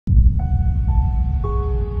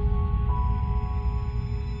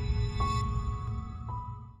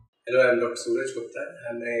Hello, I'm Dr. Suraj Gupta.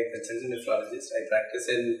 I'm a consultant nephrologist. I practice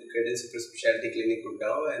in Wherein Super Specialty Clinic,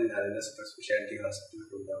 Gurgaon and Narayana Super Specialty Hospital,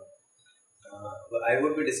 Gurgaon. I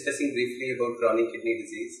would be discussing briefly about chronic kidney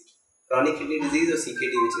disease. Chronic kidney disease or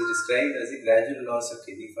CKD, which is described as a gradual loss of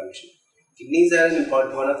kidney function. Kidneys are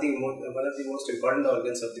one of the most important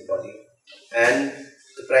organs of the body, and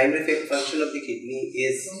the primary function of the kidney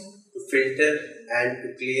is to filter and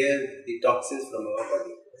to clear the toxins from our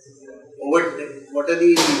body.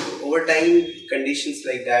 Over time conditions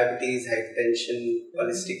like diabetes, hypertension,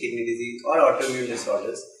 polycystic kidney disease or autoimmune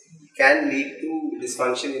disorders can lead to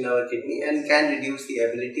dysfunction in our kidney and can reduce the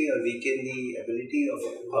ability or weaken the ability of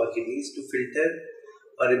our kidneys to filter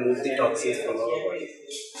or remove the toxins from our body.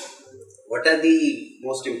 What are the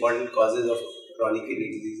most important causes of chronic kidney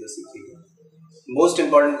disease or CKD? Most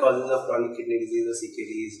important causes of chronic kidney disease or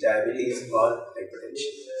CKD is diabetes or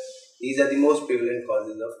hypertension. These are the most prevalent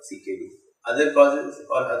causes of CKD. Other causes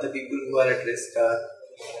or other people who are at risk are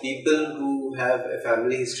people who have a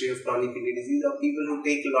family history of chronic kidney disease or people who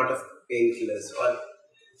take a lot of painkillers or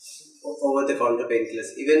over-the-counter painkillers.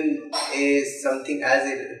 Even something as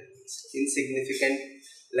insignificant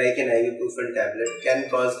like an ibuprofen tablet can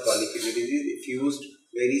cause chronic kidney disease if used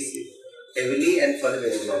very heavily and for a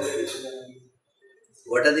very long time.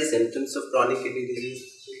 What are the symptoms of chronic kidney disease?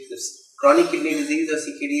 Chronic kidney disease or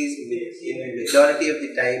CKD in majority of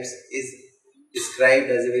the times is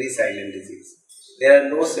described as a very silent disease. There are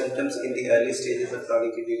no symptoms in the early stages of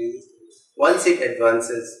chronic kidney disease. Once it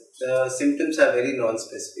advances, the symptoms are very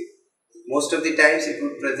non-specific. Most of the times it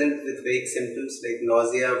would present with vague symptoms like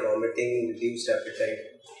nausea, vomiting, reduced appetite.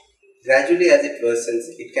 Gradually as it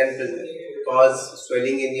worsens, it can cause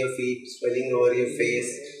swelling in your feet, swelling over your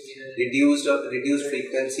face, reduced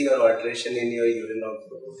frequency or alteration in your urine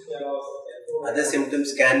output. Other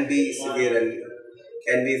symptoms can be severe and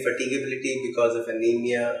can be fatigability because of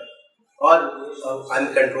anemia or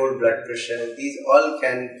uncontrolled blood pressure. These all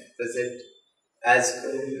can present as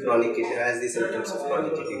the symptoms of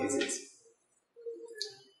chronic kidney disease.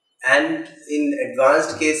 And in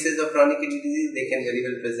advanced cases of chronic kidney disease, they can very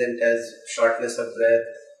well present as shortness of breath,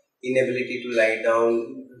 inability to lie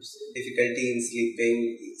down, difficulty in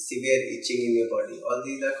sleeping, severe itching in your body. All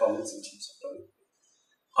these are common symptoms of chronic.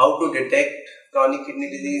 How to detect chronic kidney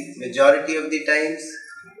disease? Majority of the times,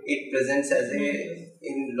 it presents as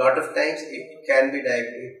in lot of times it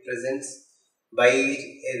presents by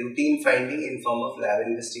a routine finding in form of lab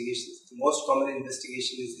investigations. The most common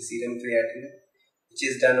investigation is the serum creatinine, which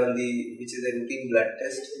is a routine blood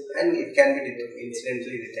test, and it can be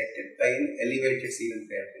incidentally detected by an elevated serum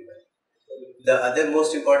creatinine. The other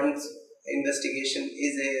most important investigation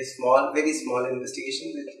is a very small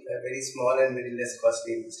investigation, a very small and very less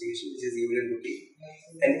costly investigation, which is urine routine.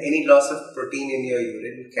 And any loss of protein in your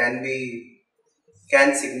urine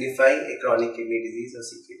can signify a chronic kidney disease or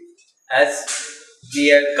CKD. As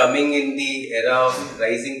we are coming in the era of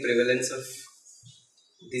rising prevalence of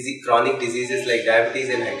chronic diseases like diabetes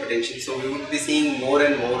and hypertension, so we would be seeing more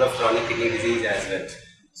and more of chronic kidney disease as well.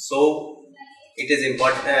 So it is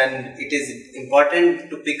important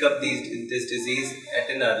to pick up this disease at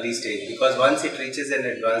an early stage, because once it reaches an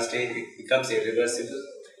advanced stage, it becomes irreversible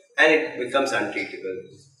and it becomes untreatable.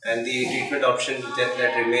 And the treatment option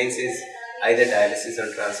that remains is either dialysis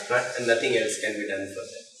or transplant, and nothing else can be done for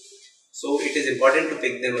that. So it is important to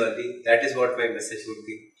pick them early. That is what my message would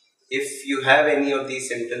be. If you have any of these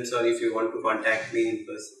symptoms or if you want to contact me in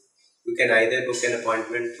person, you can either book an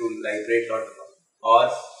appointment through Lybrate.com or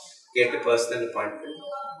get a personal appointment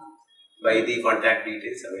by the contact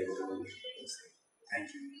details available. Thank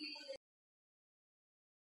you.